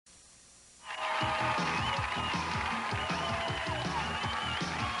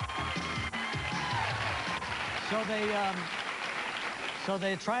So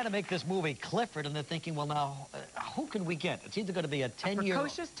they're trying to make this movie, Clifford, and they're thinking, well, now, who can we get? It's either going to be a 10-year...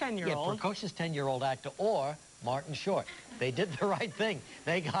 precocious 10-year-old. Yeah, precocious 10-year-old actor, or Martin Short. They did the right thing.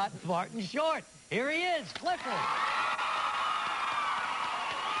 They got Martin Short. Here he is, Clifford.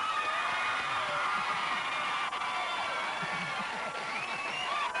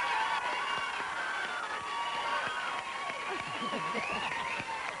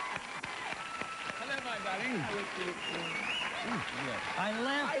 Hello, my darling. I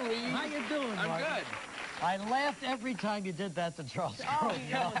laughed. Hi, Reed. How you doing, I'm Martin? good. I laughed every time you did that to Charles Grodin.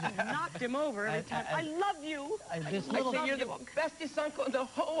 You knocked him over every time. I love you. This I little... say you're the bestest uncle in the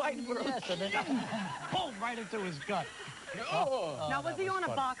whole wide world. Yes, and then boom, right into his gut. Oh. Now, was he on a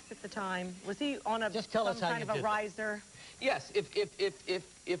box at the time? Was he on a Just tell us how kind you of a did riser? Yes,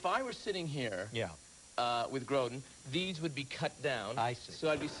 if I were sitting here with Grodin, these would be cut down. I see.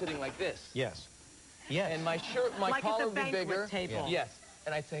 So I'd be sitting like this. Yes. Yes. And my shirt, my Like collar at the would be bigger. banquet table. Yes.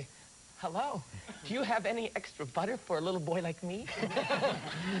 And I'd say, hello, do you have any extra butter for a little boy like me?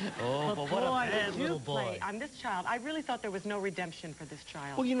 Oh, but what a bad little boy. I'm this child. I really thought there was no redemption for this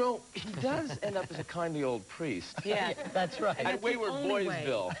child. Well, you know, he does end up as a kindly old priest. Yeah. That's right. At Wayward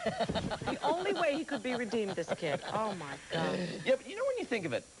Boysville. The only way he could be redeemed, this kid. Oh, my God. Yeah, but you know when you think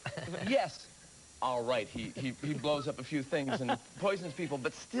of it, yes, all right, he blows up a few things and poisons people,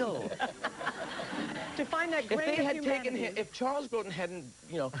 but still. To find that If grain they of had humanity. taken him, if Charles Grodin hadn't,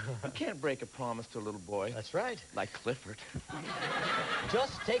 you know, you can't break a promise to a little boy. That's right. Like Clifford.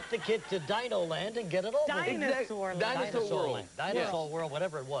 Just take the kid to Dino Land and get it over with. Dinosaur Land. Dinosaur World. Land. Dinosaur World,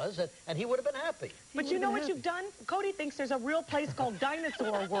 whatever it was, and he would have been happy. But you know what you've done? Cody thinks there's a real place called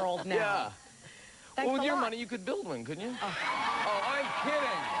Dinosaur World now. Yeah. Thanks Well, with a your lot. money, you could build one, couldn't you? Oh, I'm kidding.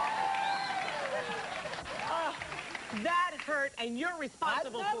 That hurt, and you're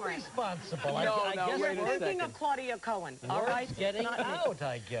responsible I'm for not it. responsible. No, I no, guess wait You're a thinking second. of Claudia Cohen, all right? Word's getting Not me. out,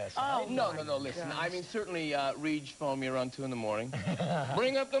 I guess. Oh, No, listen. gosh. I mean, certainly, Regis phoned me around 2 in the morning.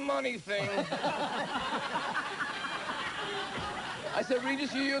 Bring up the money thing. I said,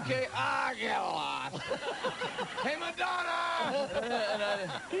 Regis, you okay? I get lost. Hey,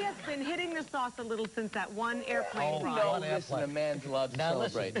 Madonna! He has been hitting the sauce a little since that one airplane ride. No, One listen, airplane. a man's allowed to Now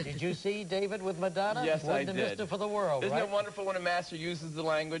celebrate. listen, did you see David with Madonna? Yes, I Wouldn't have did. missed it for the world, Isn't right? it wonderful when a master uses the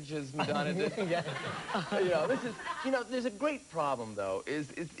language as Madonna did? Yeah. There's a great problem, though, is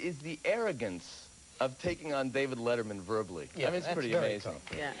the arrogance of taking on David Letterman verbally. Yeah, I mean, it's that's pretty very amazing.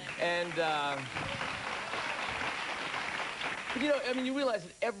 tough. Yeah. And, but, you know, I mean, you realize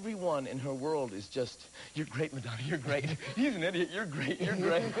that everyone in her world is just, you're great, Madonna, you're great. He's an idiot, you're great, you're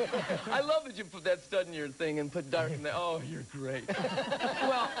great. I love that you put that stud in your thing and put dark in there. Oh, you're great.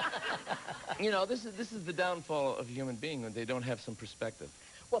 Well, you know, this is the downfall of a human being when they don't have some perspective.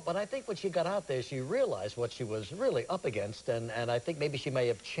 Well, but I think when she got out there, she realized what she was really up against, and I think maybe she may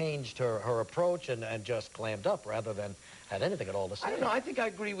have changed her approach and just clammed up rather than had anything at all to say. I don't know. I think I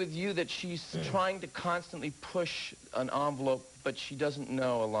agree with you that she's trying to constantly push an envelope, but she doesn't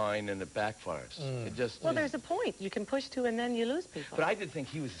know a line and it backfires. It just... Well, there's a point. You can push to and then you lose people. But I did think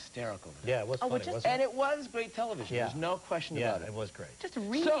he was hysterical. Yeah, it was funny, wasn't And it? it was great television. Yeah. There's no question Yeah, about it. it was great. Just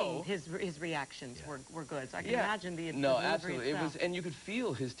reading So- his reactions were good. So I can imagine the No, delivery absolutely. It itself. was, and you could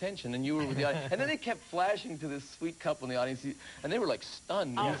feel his tension, and you were with the audience. And then they kept flashing to this sweet couple in the audience, and they were like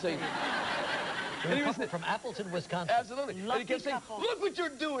stunned. Oh. He was saying, And he was from Appleton, Wisconsin. absolutely. And he kept saying, couple. look what you're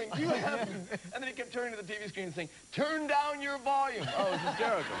doing. Do you have... And then he kept turning to the TV screen and saying, turn down your volume. Oh, it was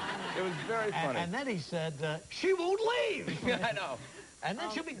hysterical. It was very funny. And then he said, she won't leave. I know. And then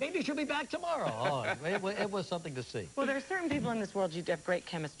maybe she'll be back tomorrow. Oh, it was something to see. Well, there are certain people in this world you have great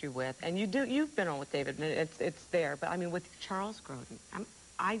chemistry with, and you've been on with David, and it's there. But I mean, with Charles Grodin,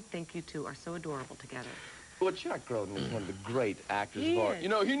 I think you two are so adorable together. Well, Chuck Grodin is one of the great actors He of art. is. You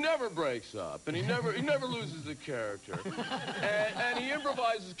know, he never breaks up, and he never loses the character, and he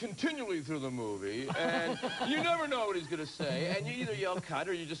improvises continually through the movie, and you never know what he's going to say, and you either yell cut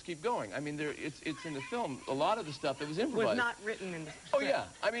or you just keep going. I mean, it's in the film. A lot of the stuff that was improvised Was not written in the script. Oh yeah,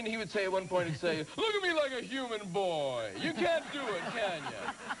 I mean, he would say at one point, he'd say, "Look at me like a human boy. You can't do it, can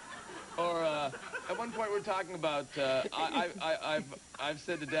you?" Or at one point we're talking about, I've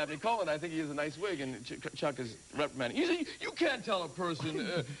said to Dabney Coleman, I think he has a nice wig, and Chuck is reprimanding. You say, you can't tell a person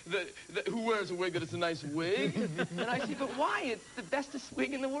who wears a wig that it's a nice wig. And I say, but why? It's the bestest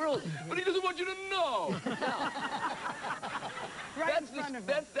wig in the world. But he doesn't want you to know. Right in front of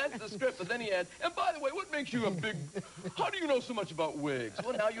him. That's the script. But then he adds, and by the way, what makes you a big, how do you know so much about wigs?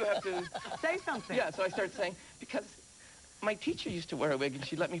 Well, now you have to... Say something. Yeah, so I start saying, because my teacher used to wear a wig and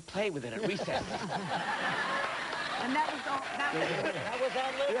she let me play with it at recess. And that was all. That was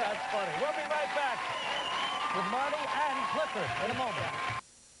on Live. That's funny. We'll be right back. with Marty and Clifford in a moment.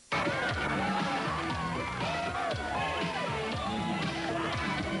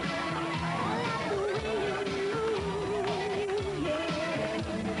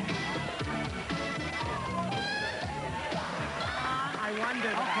 I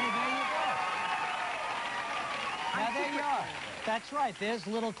wondered. Okay, there you go. Now, there you are. That's right. There's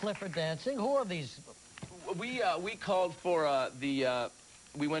little Clifford dancing. Who are these? We called for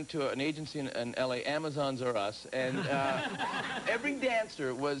we went to an agency in L.A., Amazons Are Us, and every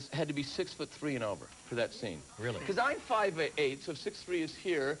dancer had to be 6'3" and over for that scene. Really? Because I'm 5'8", so if 6'3" is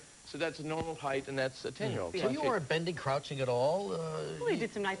here, so that's a normal height, and that's a 10-year-old. So you weren't bending, crouching at all? Well, he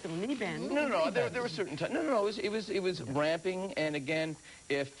did some nice little knee bends. No. There were certain times. No. It was ramping, and again,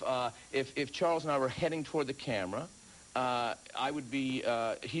 if Charles and I were heading toward the camera, he'd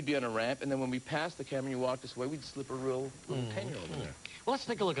be on a ramp, and then when we passed the camera and you walked this way, we'd slip a real little 10-year-old in there. Well, let's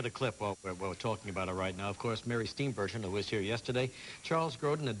take a look at a clip while we're talking about it right now. Of course, Mary Steenburgen, who was here yesterday, Charles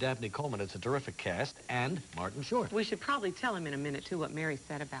Grodin and Dabney Coleman. It's a terrific cast, and Martin Short. We should probably tell him in a minute, too, what Mary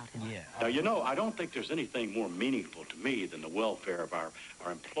said about him. Yeah. Now, you know, I don't think there's anything more meaningful to me than the welfare of our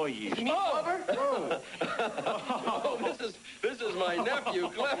employees. Oh, this is my nephew,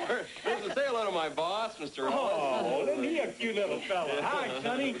 Clifford. This is say hello to my boss, Mr. Ellis. Oh, isn't he a cute little fella? Hi,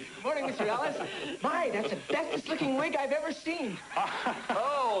 Sonny. Good morning, Mr. Ellis. My, that's the bestest-looking wig I've ever seen.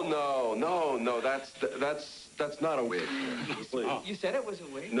 Oh, no, that's not a wig. You said it was a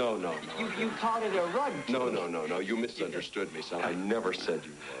wig? No. You called it a rug. No, you misunderstood me, son. I never said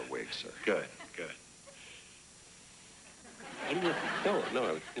you wore a wig, sir. Good.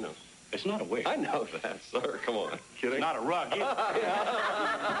 No, you know. It's not a wig. I know that, sir. Come on. Kidding? Not a rug either.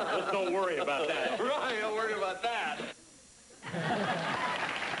 Let's don't worry about that. Right, don't worry about that.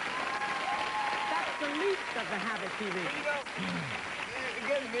 That's the least of the habits he reads.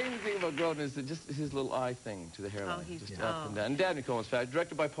 Again, the amazing thing about Grodin is just his little eye thing to the hairline. Oh, he's- just up and down. And Dabney Coleman's fat,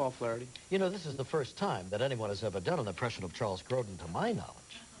 directed by Paul Flaherty. You know, this is the first time that anyone has ever done an impression of Charles Grodin, to my knowledge.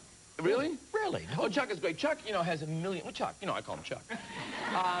 Really? Really? No. Oh, Chuck is great. Chuck, has a million... Well, Chuck, I call him Chuck.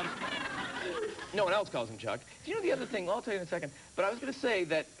 No one else calls him Chuck. Do you know the other thing? I'll tell you in a second. But I was going to say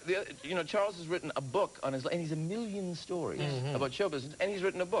that, Charles has written a book on his... And he's a million stories about show business, and he's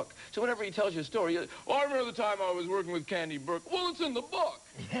written a book. So whenever he tells you a story, I remember the time I was working with Candy Burke. Well, it's in the book.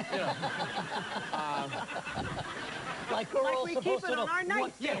 Like we're all we supposed keep it to on know our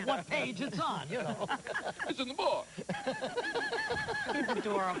nightstand. what page it's on, It's in the book. He's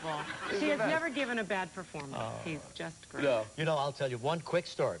adorable. She has never given a bad performance. He's just great. No. I'll tell you one quick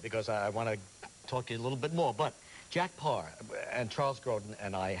story, because I want to talk to you a little bit more. But Jack Parr and Charles Grodin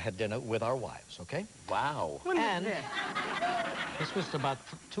and I had dinner with our wives, okay? Wow. When was And this? this was about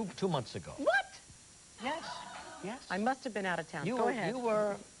two months ago. What? Yes. I must have been out of town. You Go ahead.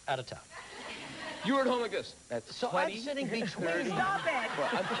 were out of town. You were at home like this. That's So 20. I'm sitting between... Stop it. Well,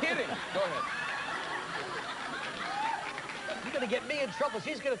 I'm kidding. Go ahead. You're going to get me in trouble.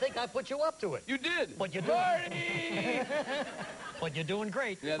 She's going to think I put you up to it. You did. But you're doing... Marty! But you're doing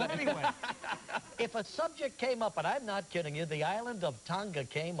great. Yeah, But anyway, if a subject came up, and I'm not kidding you, the island of Tonga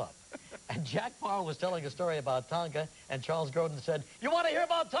came up. And Jack Parr was telling a story about Tonga, and Charles Grodin said, you want to hear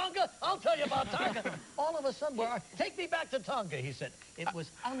about Tonga? I'll tell you about Tonga. All of a sudden, take me back to Tonga, he said. It was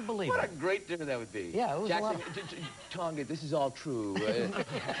unbelievable. What a great dinner that would be. Yeah, it was Jack a lot saying, Tonga, this is all true.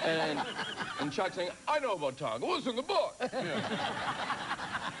 And Chuck saying, I know about Tonga. Well, it's in the book.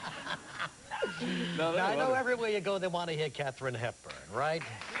 No, Now, I know everywhere you go, they want to hear Katharine Hepburn, right?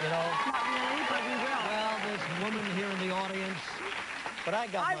 Not really, but we will. Well, this woman here in the audience. But I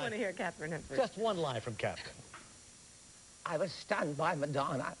want to hear Katharine Hepburn. just one line from Katharine. I was stunned by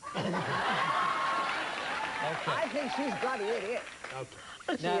Madonna. Okay. I think she's bloody idiot. Okay.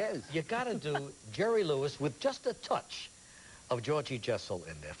 She Now, is. you got to do Jerry Lewis with just a touch of Georgie Jessel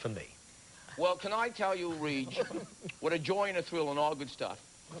in there for me. Well, can I tell you, Reg, what a joy and a thrill and all good stuff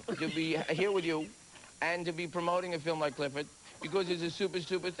to be here with you and to be promoting a film like Clifford, because it's a super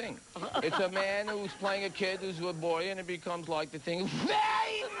thing. It's a man who's playing a kid who's a boy, and it becomes like the thing.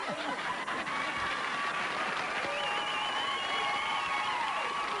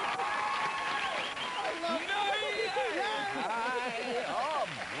 Oh,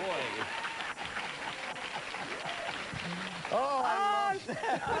 boy. Oh, I love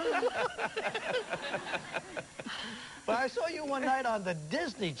that. But I saw you one night on the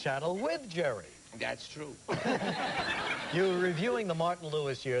Disney Channel with Jerry. That's true. You were reviewing the Martin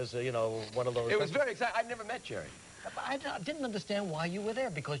Lewis years, one of those... It was very exciting. I'd never met Jerry. I didn't understand why you were there,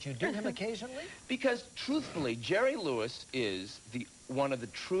 because you do him occasionally? Because, truthfully, Jerry Lewis is one of the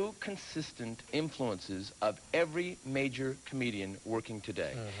true consistent influences of every major comedian working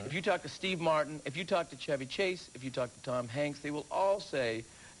today. If you talk to Steve Martin, if you talk to Chevy Chase, if you talk to Tom Hanks, they will all say,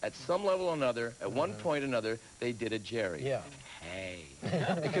 at some level or another, at one point or another, they did a Jerry. Yeah. Hey.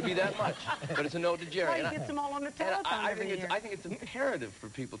 It could be that much, but it's a note to Jerry. Well, he gets them all on the telephone I every year. think it's imperative for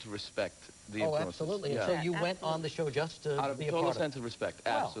people to respect the Oh, influences. absolutely. Yeah. And so you went on the show just to Out of be a total part sense of respect,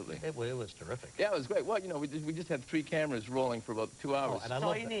 absolutely. Well, it was terrific. Yeah, it was great. Well, you know, we just had 3 cameras rolling for about 2 hours. Oh, and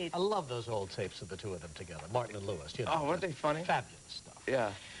I love those old tapes of the two of them together, Martin and Lewis. You know, Oh, weren't they funny? Fabulous stuff.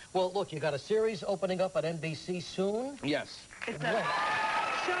 Yeah. Well, look, you got a series opening up at NBC soon. Yes. It's a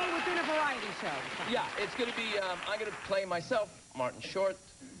show within a variety show. Yeah, it's going to be, I'm going to play myself, Martin Short,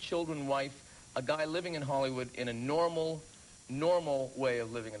 children, wife, a guy living in Hollywood in a normal way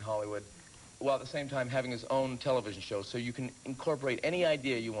of living in Hollywood, while at the same time having his own television show, so you can incorporate any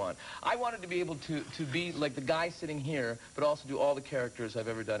idea you want. I wanted to be able to be like the guy sitting here, but also do all the characters I've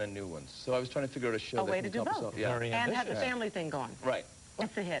ever done in new ones. So I was trying to figure out a show that way can to do encompass both. all- Yeah. Very And have the ambitious. family thing going. Right.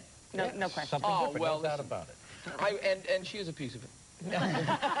 It's a hit. No, no question. Something Oh, different, well, no doubt listen. about it. And she is a piece of it.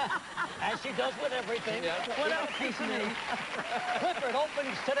 As she does with everything. Yeah. What else piece of me? Clifford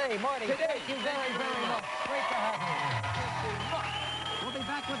opens today. Marty, thank you very, very much. Great to have you. We'll be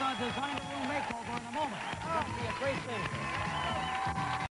back with our designer room makeover in a moment. It's going to be a great thing.